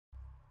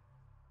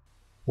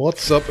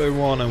What's up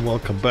everyone and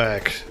welcome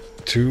back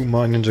to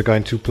my Ninja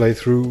Gaiden 2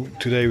 playthrough.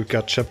 Today we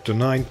got chapter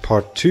 9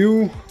 part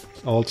 2.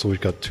 Also we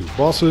got 2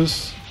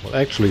 bosses. Well,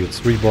 actually it's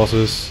 3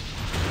 bosses.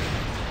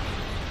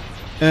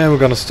 And we're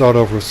gonna start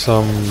off with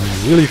some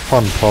really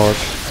fun part.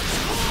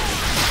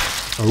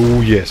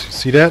 Oh yes, you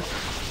see that?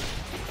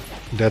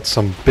 That's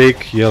some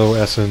big yellow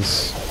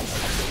essence.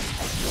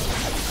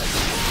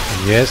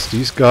 And yes,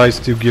 these guys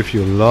do give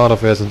you a lot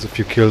of essence if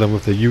you kill them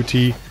with the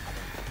UT.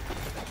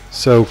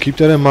 So keep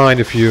that in mind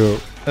if you're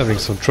having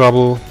some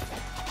trouble.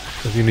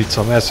 If you need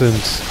some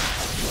essence,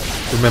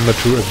 remember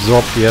to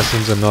absorb the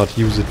essence and not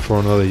use it for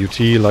another UT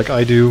like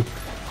I do.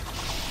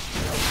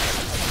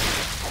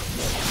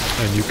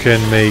 And you can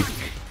make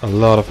a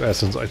lot of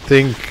essence. I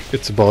think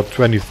it's about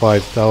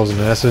 25,000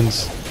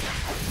 essence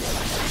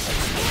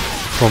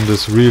from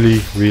this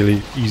really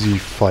easy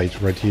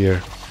fight right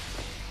here.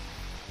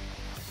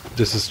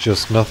 This is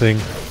just nothing.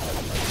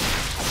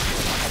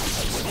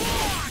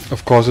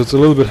 Of course it's a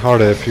little bit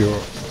harder if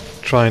you're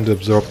trying to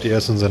absorb the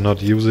essence and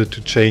not use it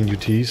to chain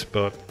UTs,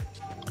 but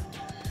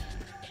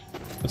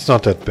it's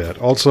not that bad.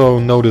 Also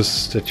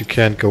notice that you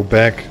can't go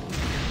back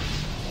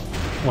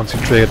once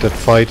you triggered that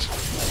fight.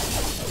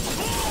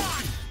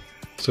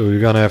 So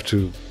you're gonna have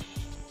to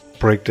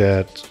break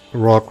that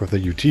rock with a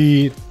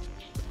UT,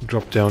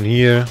 drop down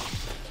here.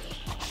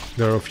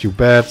 There are a few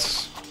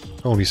bats,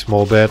 only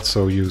small bats,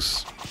 so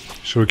use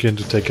shuriken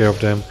to take care of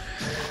them.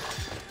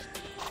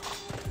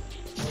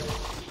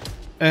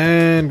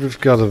 And we've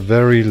got a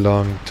very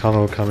long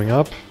tunnel coming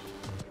up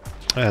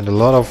and a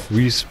lot of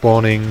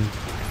respawning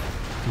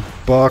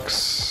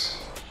bugs,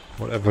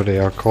 whatever they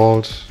are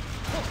called.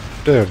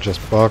 They're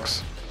just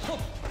bugs.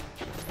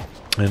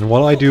 And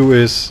what I do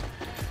is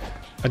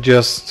I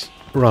just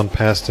run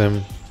past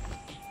them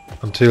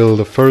until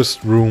the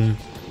first room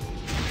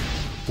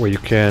where you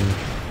can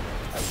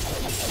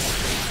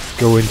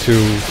go into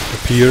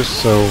appears.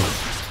 So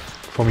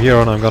from here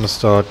on I'm gonna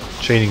start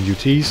chaining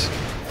UTs.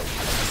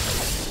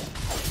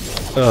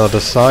 The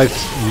side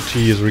UT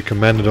is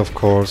recommended, of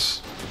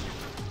course,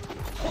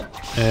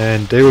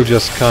 and they will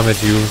just come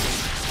at you.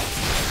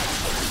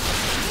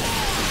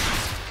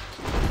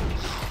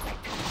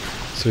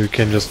 So you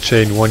can just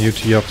chain one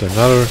UT after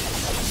another,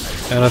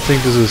 and I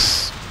think this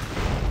is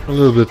a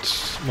little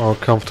bit more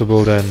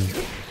comfortable than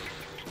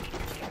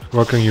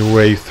working your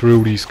way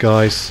through these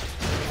guys.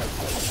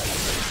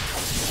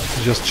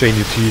 Just chain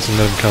UTs and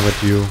let them come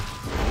at you.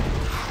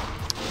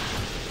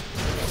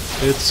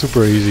 It's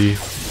super easy.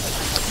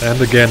 And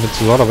again,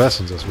 it's a lot of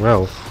essence as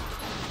well.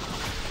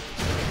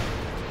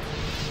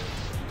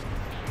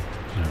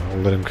 Now,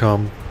 let him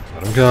come.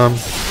 Let him come.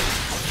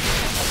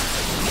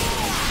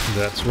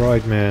 That's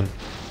right, man.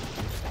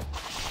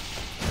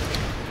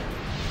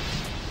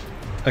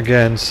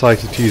 Again,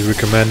 side UT is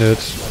recommended.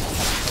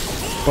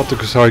 But the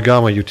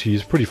Kusari-gama UT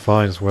is pretty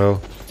fine as well.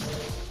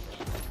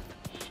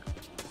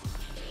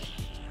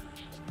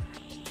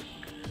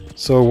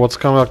 So what's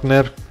coming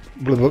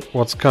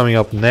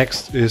up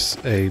next is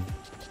a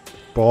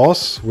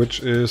boss, which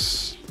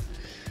is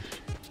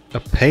a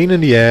pain in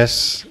the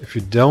ass if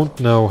you don't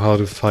know how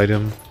to fight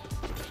him.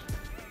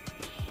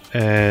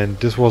 And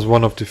this was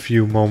one of the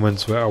few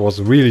moments where I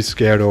was really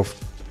scared of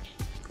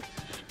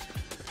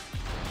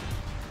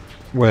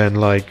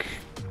when I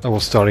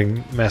was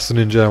starting Master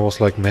Ninja. I was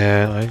like,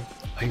 man,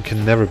 I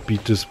can never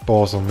beat this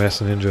boss on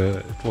Master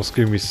Ninja. It was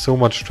giving me so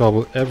much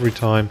trouble every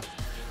time.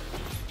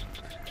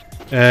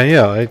 And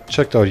yeah, I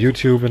checked out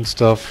YouTube and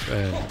stuff,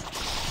 and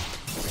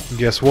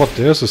guess what?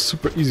 There's a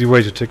super easy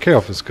way to take care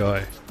of this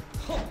guy.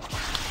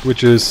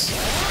 Which is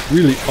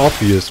really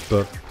obvious,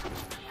 but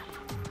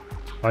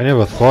I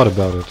never thought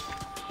about it.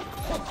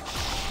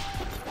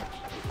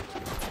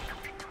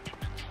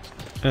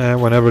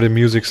 And whenever the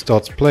music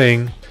starts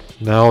playing,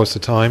 now is the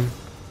time.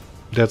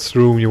 That's the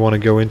room you want to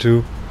go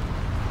into.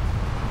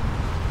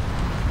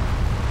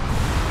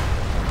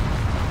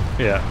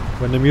 Yeah,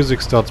 when the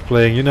music starts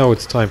playing, you know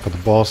it's time for the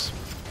boss.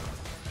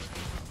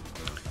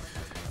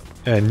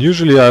 And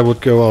usually I would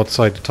go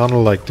outside the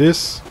tunnel like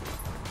this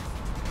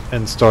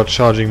and start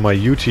charging my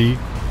UT and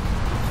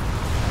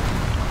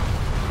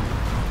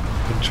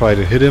try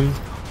to hit him,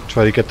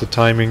 try to get the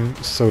timing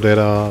so that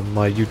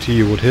my UT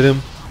would hit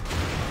him.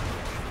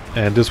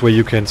 And this way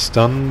you can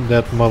stun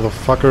that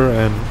motherfucker,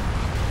 and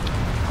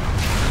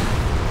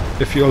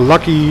if you're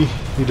lucky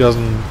he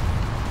doesn't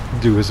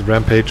do his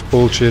rampage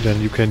bullshit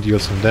and you can deal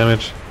some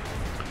damage.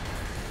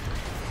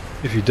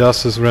 If he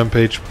does his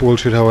rampage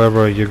bullshit,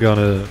 however, you're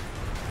gonna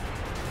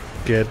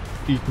get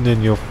eaten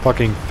in your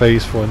fucking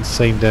face for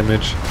insane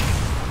damage.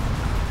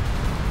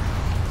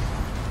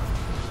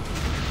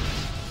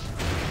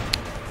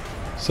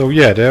 So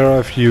yeah, there are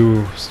a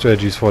few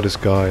strategies for this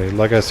guy.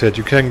 Like I said,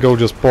 you can go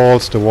just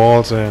balls to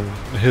walls and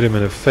hit him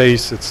in the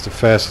face. It's the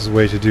fastest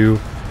way to do.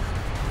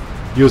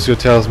 Use your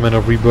Talisman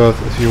of Rebirth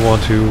if you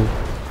want to,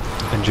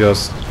 and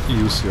just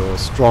use your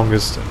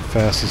strongest and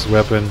fastest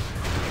weapon.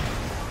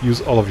 Use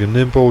all of your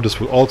Nimpo. This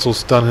will also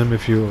stun him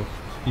if you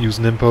use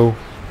Nimpo.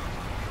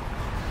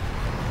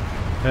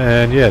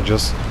 And yeah,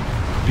 just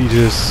beat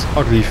his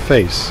ugly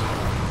face.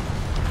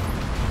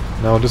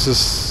 Now this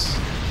is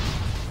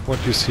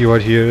what you see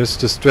right here is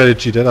the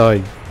strategy that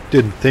I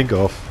didn't think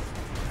of,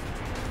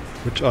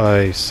 which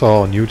I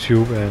saw on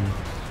YouTube, and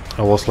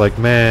I was like,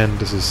 man,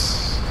 this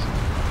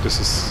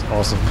is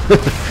awesome.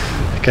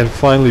 I can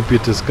finally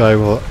beat this guy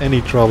without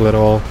any trouble at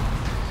all.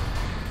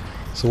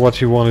 So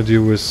what you want to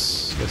do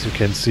is, as you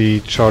can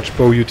see, charge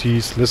bow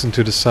UTs, listen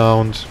to the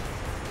sound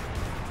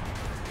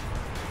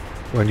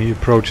when he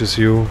approaches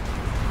you.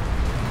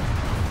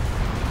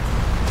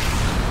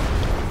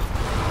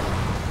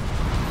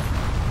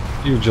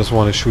 You just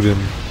want to shoot him,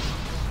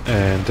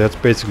 and that's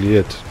basically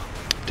it.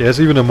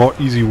 There's even a more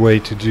easy way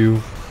to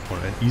do, or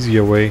an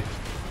easier way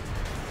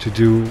to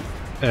do,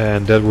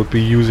 and that would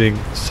be using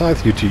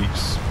scythe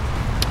UTs.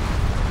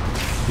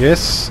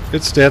 Yes,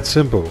 it's that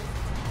simple.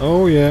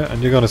 Oh yeah,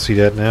 and you're gonna see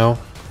that now,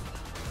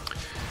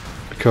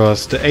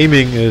 because the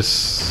aiming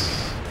is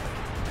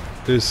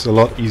a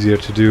lot easier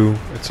to do.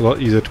 It's a lot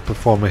easier to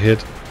perform a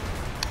hit,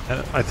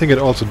 and I think it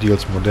also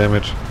deals more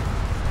damage.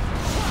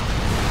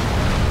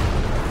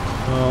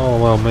 Oh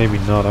well, maybe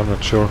not, I'm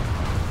not sure.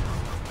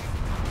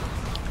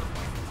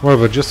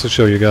 Whatever, just to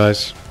show you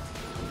guys.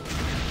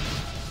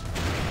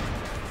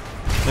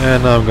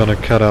 And now I'm gonna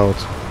cut out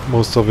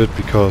most of it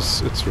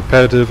because it's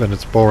repetitive and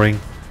it's boring.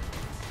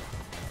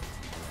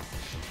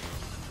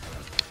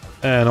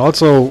 And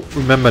also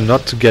remember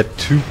not to get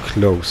too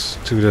close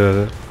to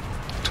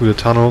the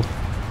tunnel,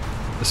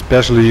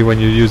 especially when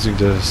you're using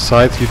the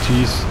scythe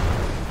UTs.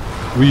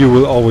 Ryu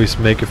will always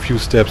make a few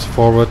steps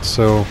forward,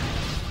 so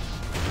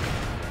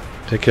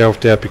take care of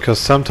that, because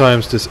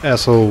sometimes this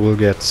asshole will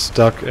get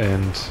stuck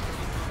and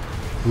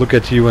look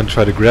at you and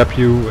try to grab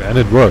you, and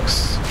it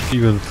works.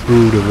 Even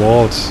through the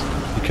walls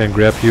he can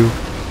grab you.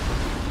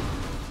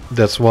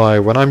 That's why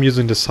when I'm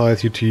using the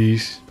scythe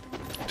UTs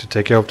to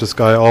take care of this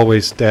guy, I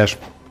always dash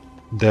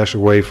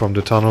away from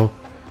the tunnel.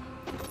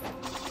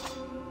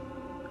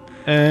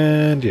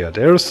 And yeah,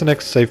 there's the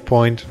next save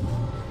point.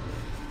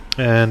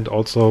 And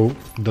also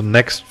the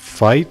next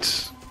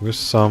fight with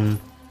some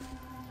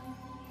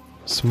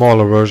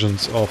smaller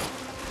versions of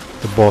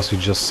the boss you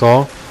just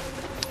saw.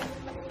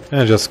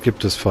 And just skip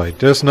this fight.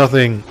 There's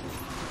nothing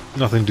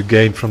to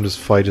gain from this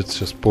fight, it's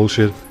just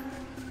bullshit.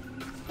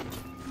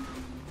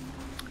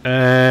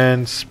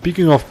 And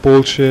speaking of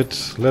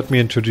bullshit, let me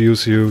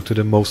introduce you to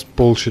the most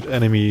bullshit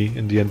enemy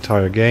in the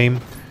entire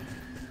game.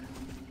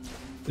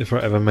 If I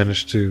ever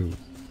manage to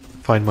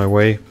find my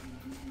way.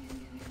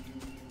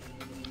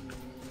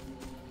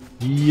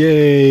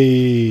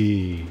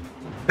 Yay!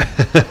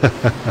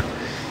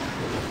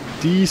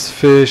 These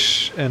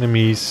fish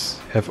enemies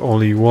have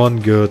only one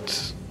good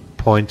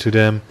point to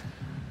them.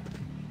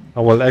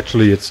 Oh, well,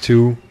 actually it's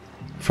two.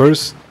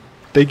 First,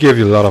 they give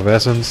you a lot of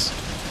essence.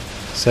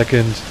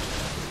 Second,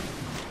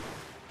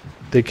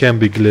 they can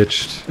be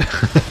glitched.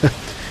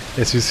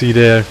 As you see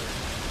there,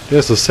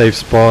 there's a safe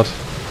spot.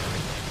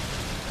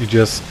 You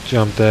just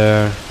jump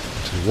there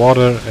to the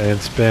water and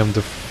spam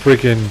the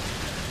freaking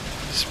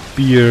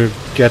spear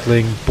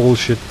Gatling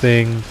bullshit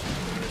thing.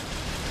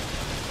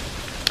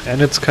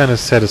 And it's kind of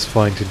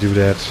satisfying to do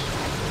that.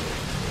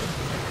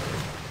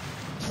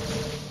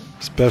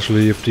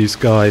 Especially if these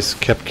guys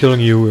kept killing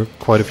you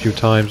quite a few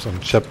times on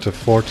chapter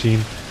 14,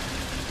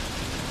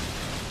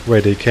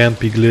 where they can't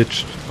be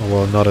glitched, or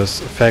well, not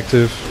as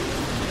effective.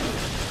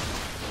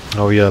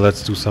 Oh yeah,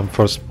 let's do some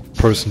first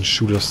person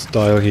shooter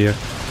style here.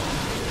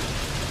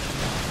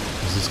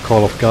 This is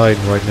Call of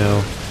Gaiden right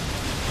now.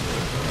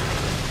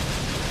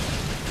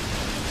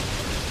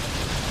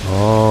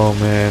 Oh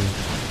man.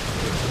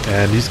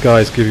 And these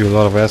guys give you a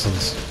lot of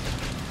essence.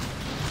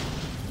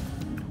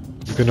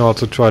 You can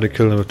also try to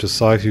kill them with the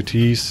scythe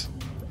UTs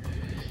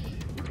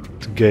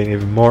to gain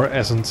even more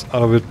essence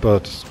out of it,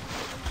 but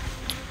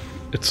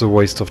it's a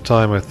waste of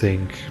time, I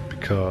think,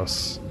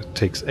 because it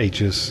takes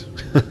ages.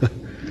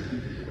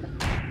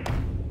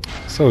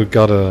 So we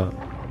got a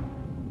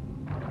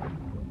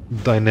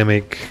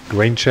dynamic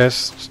grain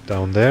chest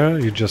down there,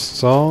 you just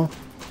saw.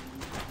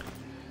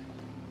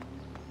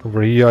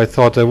 Over here I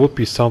thought there would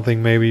be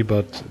something maybe,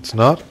 but it's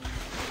not.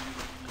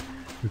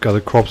 We got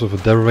a corpse of a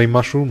Devilray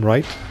mushroom,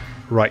 right?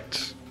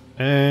 Right.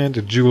 And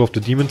a jewel of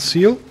the demon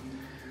seal.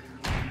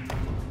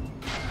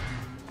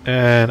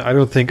 And I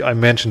don't think I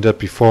mentioned that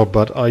before,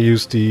 but I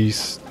use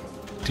these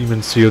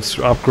demon seals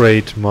to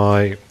upgrade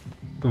my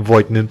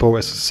Void Ninpo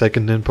as a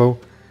second Ninpo.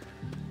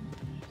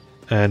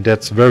 And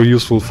that's very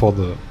useful for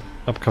the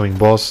upcoming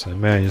boss.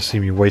 And man, you see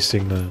me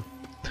wasting the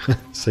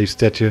save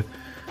statue.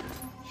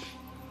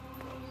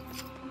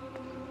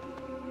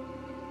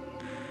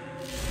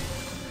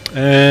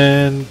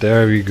 And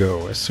there we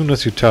go. As soon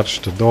as you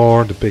touch the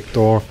door, the big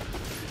door,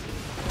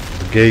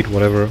 the gate,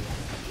 whatever,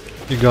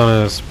 you're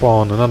gonna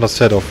spawn another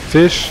set of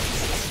fish,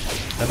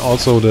 and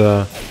also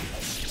the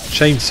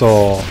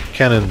chainsaw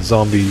cannon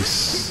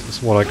zombies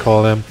is what I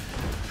call them.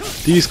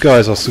 These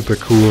guys are super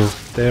cool.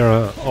 They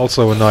are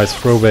also a nice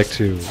throwback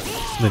to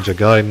Ninja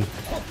Gaiden,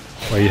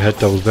 where you had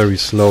those very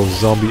slow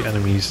zombie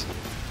enemies.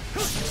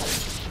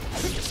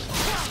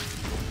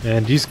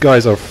 And these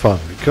guys are fun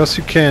because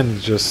you can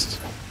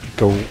just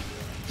go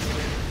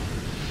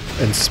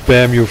and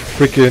spam your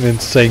freaking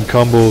insane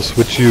combos,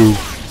 which you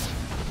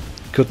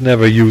could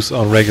never use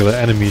on regular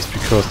enemies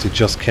because they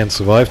just can't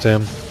survive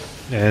them.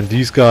 And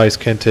these guys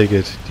can take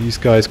it. These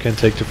guys can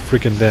take the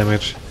freaking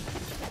damage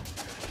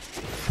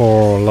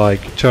for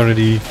like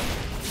eternity.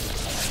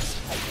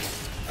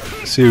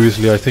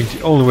 Seriously, I think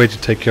the only way to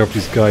take care of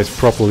these guys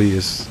properly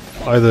is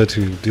either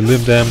to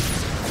delimb them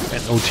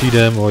and OT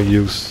them, or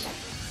use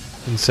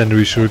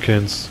incendiary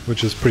shurikens,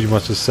 which is pretty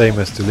much the same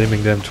as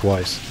delimbing them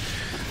twice.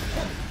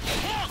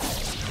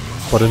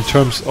 But in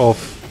terms of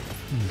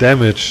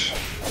damage,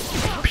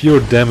 pure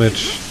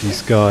damage,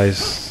 these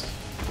guys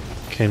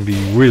can be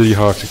really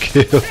hard to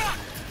kill.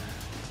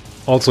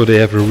 Also, they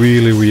have a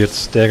really weird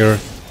stagger.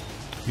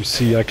 You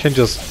see, I can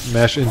just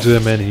mash into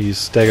him and he's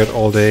staggered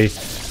all day.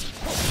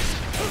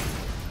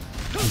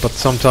 But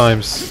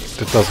sometimes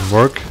that doesn't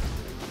work.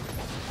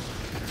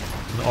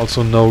 And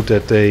also note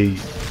that they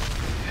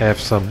have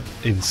some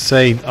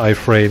insane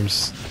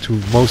iframes to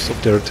most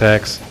of their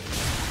attacks.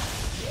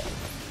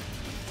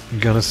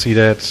 You're gonna see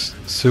that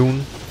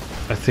soon.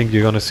 I think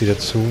you're gonna see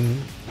that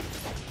soon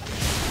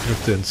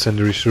with the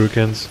incendiary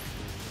shurikens.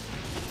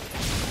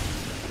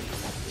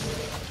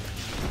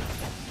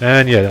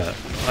 And yeah,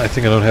 I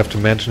think I don't have to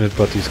mention it,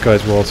 but these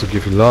guys will also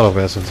give you a lot of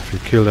essence if you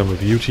kill them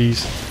with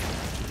UTs.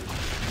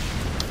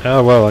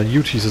 Ah well, and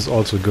UTs is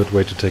also a good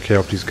way to take care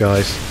of these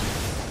guys.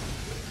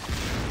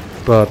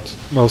 But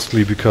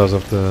mostly because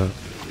of the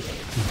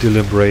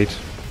delimb rate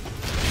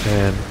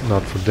and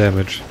not for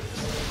damage.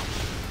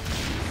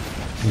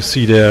 You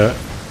see there,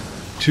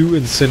 2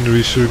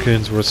 incendiary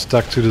shurikens were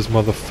stuck to this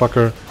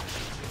motherfucker.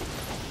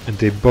 And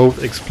they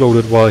both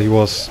exploded while he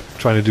was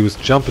trying to do his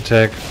jump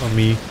attack on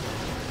me.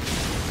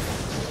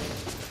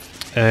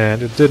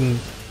 And it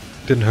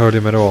didn't hurt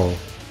him at all.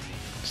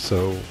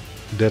 So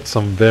that's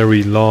some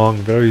very long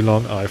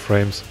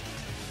iframes.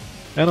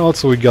 And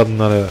also we got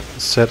another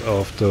set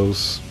of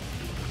those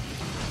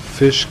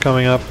fish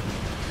coming up,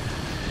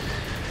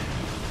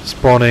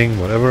 spawning,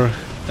 whatever.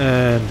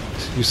 And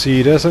you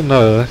see there's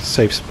another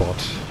safe spot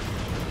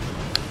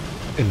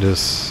in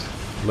this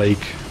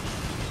lake,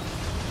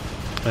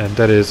 and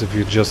that is if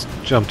you just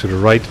jump to the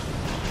right.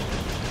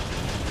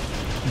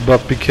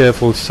 But be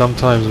careful,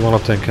 sometimes one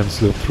of them can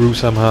slip through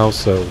somehow,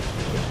 so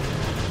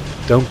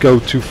don't go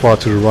too far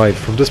to the right.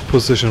 From this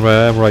position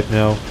where I am right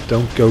now,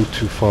 don't go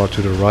too far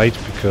to the right,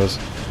 because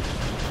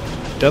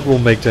that will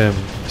make them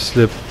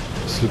slip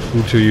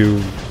through to you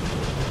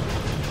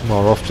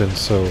more often.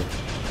 So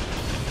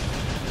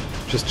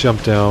just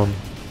jump down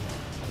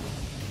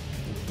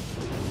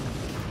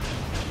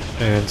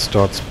and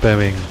start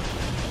spamming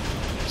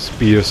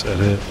spears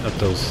at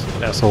those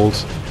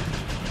assholes.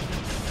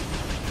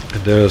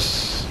 And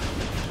there's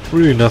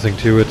really nothing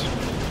to it.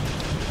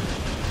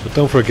 But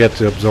don't forget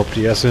to absorb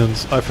the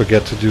essence. I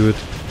forget to do it.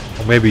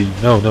 Or maybe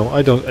no,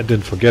 I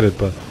didn't forget it,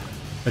 but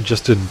I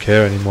just didn't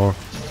care anymore.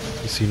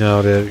 You see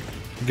now that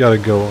you gotta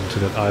go onto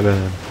that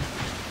island, and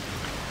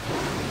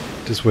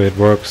this way it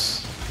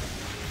works.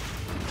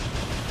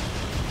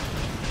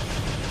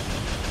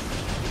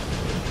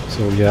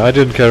 So yeah, I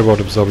didn't care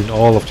about absorbing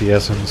all of the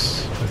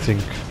essence. I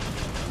think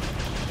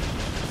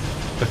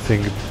a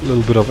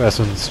little bit of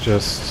essence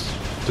just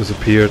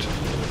disappeared.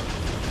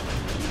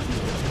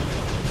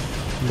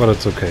 But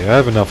it's okay, I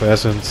have enough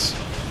essence.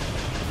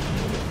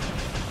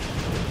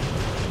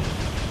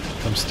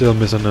 I'm still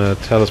missing a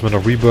Talisman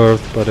of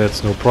Rebirth, but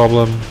that's no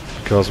problem,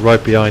 because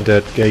right behind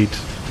that gate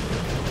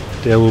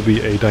there will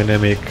be a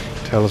dynamic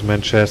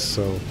talisman chest,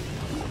 so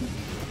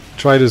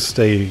try to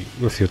stay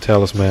with your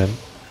talisman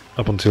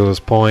up until this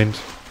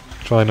point.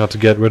 Try not to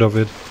get rid of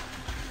it,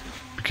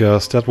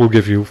 because that will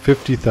give you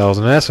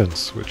 50,000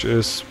 essence, which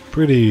is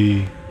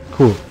pretty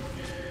cool.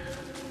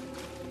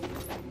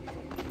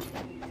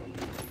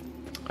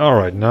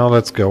 Alright, now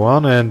let's go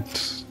on, and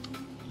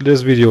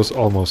this video is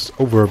almost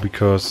over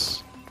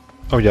because...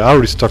 oh yeah, I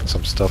already stocked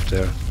some stuff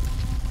there.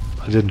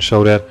 I didn't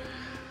show that.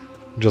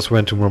 Just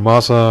went to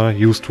Murmasa,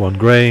 used 1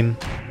 grain,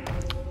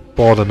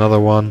 bought another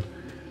one,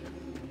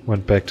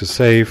 went back to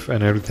save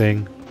and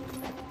everything.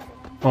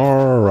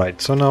 Alright,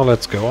 so now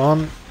let's go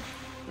on.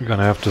 We're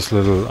gonna have this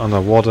little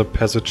underwater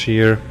passage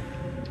here.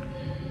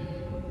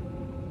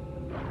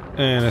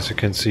 And as you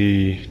can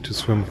see, to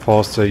swim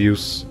faster,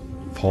 use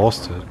some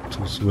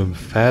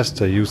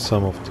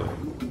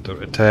of the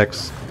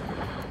attacks.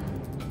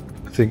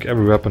 I think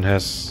every weapon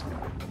has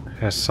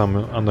some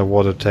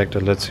underwater attack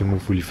that lets you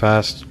move really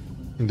fast.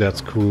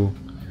 That's cool.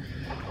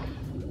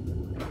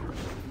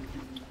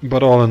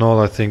 But all in all,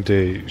 I think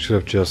they should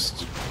have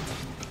just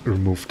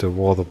removed the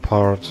water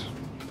part.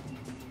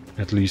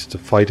 At least the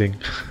fighting.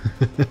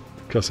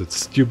 Because it's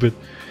stupid.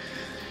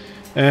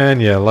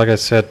 And yeah, like I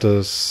said,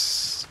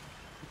 this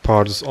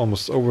part is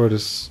almost over.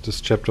 This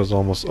chapter is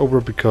almost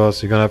over,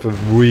 because you're gonna have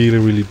a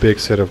really big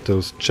set of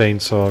those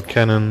chainsaw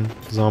cannon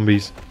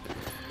zombies.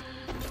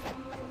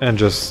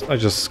 And I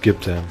just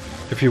skipped them.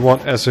 If you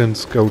want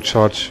essence, go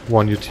charge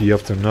 1 UT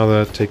after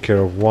another, take care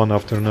of one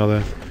after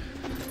another.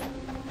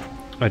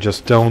 I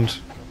just don't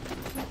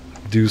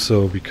do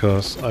so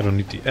because I don't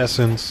need the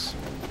essence.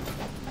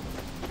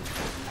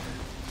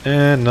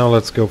 And now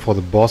let's go for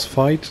the boss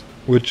fight,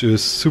 which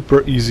is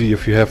super easy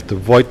if you have the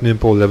Void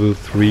Nimpo level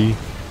 3.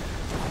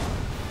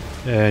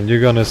 And you're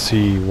gonna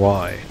see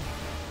why,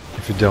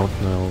 if you don't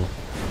know.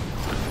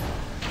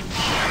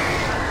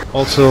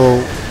 Also,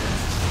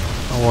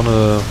 I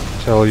wanna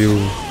tell you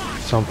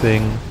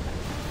something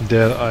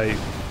that I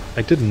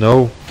didn't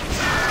know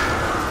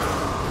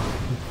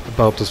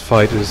about this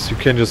fight is you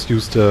can just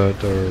use the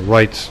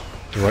right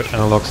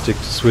analog stick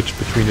to switch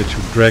between the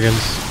two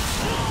dragons.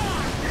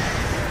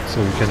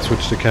 So you can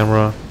switch the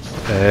camera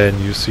and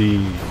you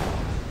see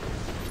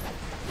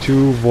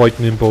 2 Void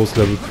Nimpos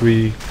level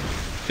 3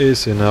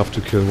 is enough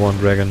to kill 1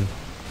 dragon.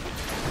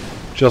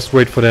 Just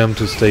wait for them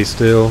to stay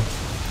still.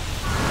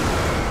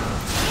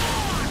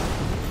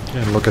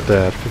 And look at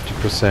that,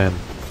 50%.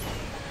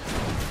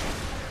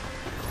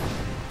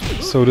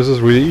 So this is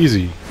really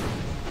easy.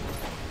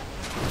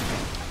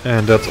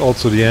 And that's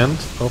also the end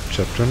of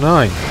chapter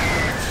 9.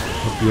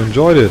 Hope you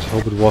enjoyed it.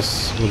 Hope it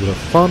was a little bit of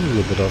fun, a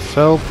little bit of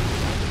help.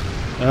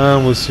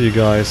 And we'll see you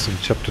guys in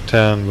chapter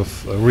 10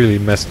 with a really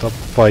messed up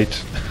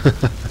fight.